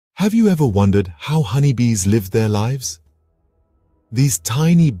Have you ever wondered how honeybees live their lives? These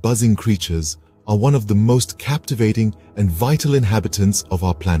tiny buzzing creatures are one of the most captivating and vital inhabitants of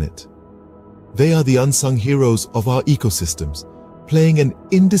our planet. They are the unsung heroes of our ecosystems, playing an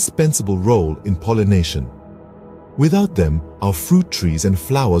indispensable role in pollination. Without them, our fruit trees and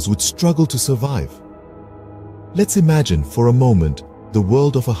flowers would struggle to survive. Let's imagine for a moment the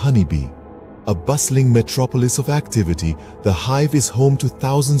world of a honeybee. A bustling metropolis of activity, the hive is home to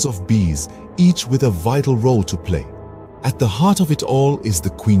thousands of bees, each with a vital role to play. At the heart of it all is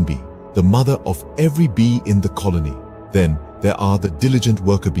the queen bee, the mother of every bee in the colony. Then there are the diligent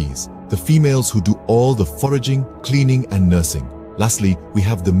worker bees, the females who do all the foraging, cleaning, and nursing. Lastly, we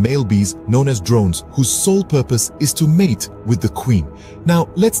have the male bees known as drones, whose sole purpose is to mate with the queen. Now,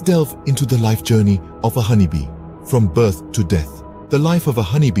 let's delve into the life journey of a honeybee, from birth to death. The life of a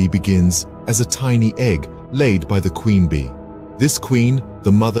honeybee begins as a tiny egg laid by the queen bee. This queen,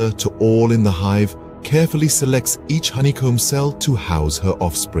 the mother to all in the hive, carefully selects each honeycomb cell to house her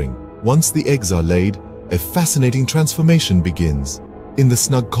offspring. Once the eggs are laid, a fascinating transformation begins. In the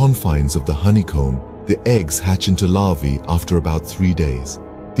snug confines of the honeycomb, the eggs hatch into larvae after about 3 days.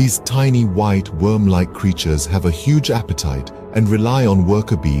 These tiny white worm-like creatures have a huge appetite and rely on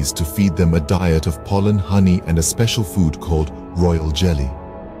worker bees to feed them a diet of pollen, honey, and a special food called royal jelly.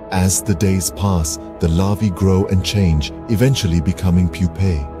 As the days pass, the larvae grow and change, eventually becoming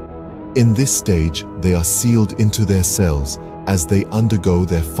pupae. In this stage, they are sealed into their cells as they undergo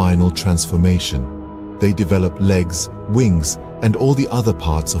their final transformation. They develop legs, wings, and all the other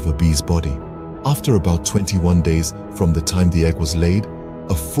parts of a bee's body. After about 21 days from the time the egg was laid,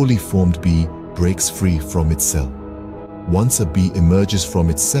 a fully formed bee breaks free from its cell. Once a bee emerges from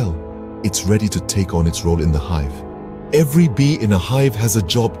its cell, it's ready to take on its role in the hive. Every bee in a hive has a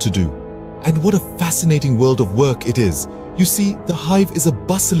job to do. And what a fascinating world of work it is. You see, the hive is a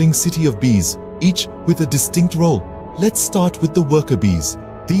bustling city of bees, each with a distinct role. Let's start with the worker bees.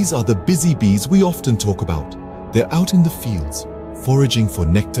 These are the busy bees we often talk about. They're out in the fields, foraging for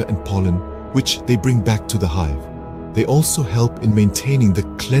nectar and pollen, which they bring back to the hive. They also help in maintaining the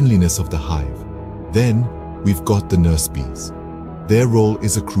cleanliness of the hive. Then, we've got the nurse bees. Their role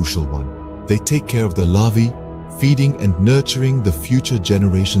is a crucial one. They take care of the larvae, feeding and nurturing the future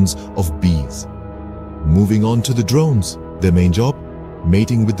generations of bees. Moving on to the drones, their main job,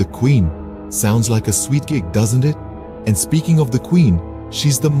 mating with the queen. Sounds like a sweet gig, doesn't it? And speaking of the queen,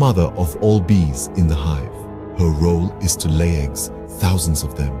 she's the mother of all bees in the hive. Her role is to lay eggs, thousands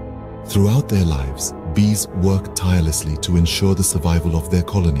of them. Throughout their lives, bees work tirelessly to ensure the survival of their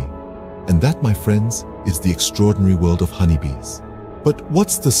colony. And that, my friends, is the extraordinary world of honeybees. But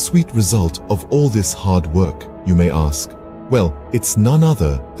what's the sweet result of all this hard work, you may ask? Well, it's none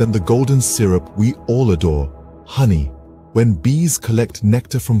other than the golden syrup we all adore, honey. When bees collect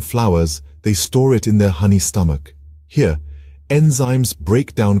nectar from flowers, they store it in their honey stomach. Here, enzymes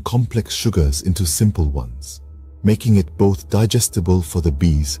break down complex sugars into simple ones, making it both digestible for the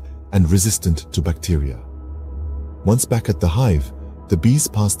bees and resistant to bacteria. Once back at the hive, the bees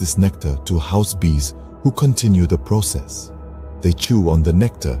pass this nectar to house bees who continue the process. They chew on the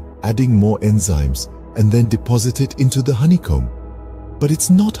nectar, adding more enzymes, and then deposit it into the honeycomb. But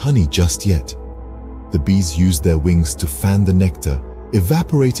it's not honey just yet. The bees use their wings to fan the nectar,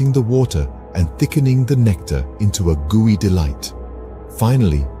 evaporating the water and thickening the nectar into a gooey delight.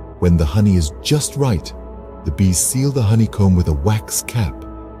 Finally, when the honey is just right, the bees seal the honeycomb with a wax cap,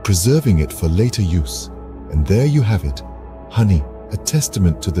 preserving it for later use. And there you have it, honey, a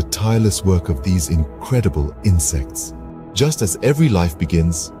testament to the tireless work of these incredible insects. Just as every life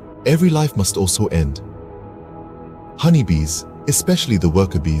begins, every life must also end. Honeybees, especially the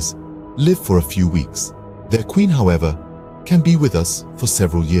worker bees, live for a few weeks. Their queen, however, can be with us for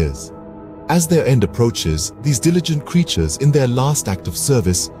several years. As their end approaches, these diligent creatures, in their last act of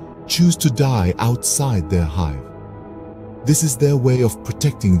service, choose to die outside their hive. This is their way of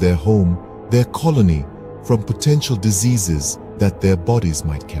protecting their home, their colony, from potential diseases that their bodies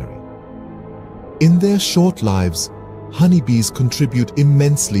might carry. In their short lives, honeybees contribute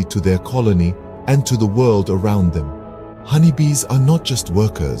immensely to their colony and to the world around them. Honeybees are not just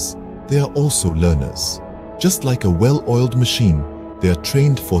workers, they are also learners. Just like a well-oiled machine, they are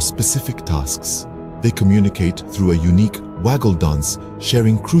trained for specific tasks. They communicate through a unique waggle dance,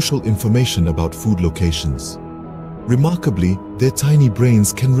 sharing crucial information about food locations. Remarkably, their tiny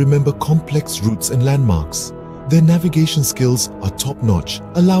brains can remember complex routes and landmarks. Their navigation skills are top-notch,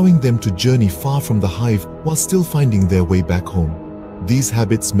 allowing them to journey far from the hive while still finding their way back home. These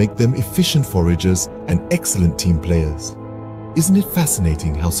habits make them efficient foragers and excellent team players. Isn't it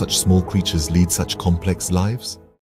fascinating how such small creatures lead such complex lives?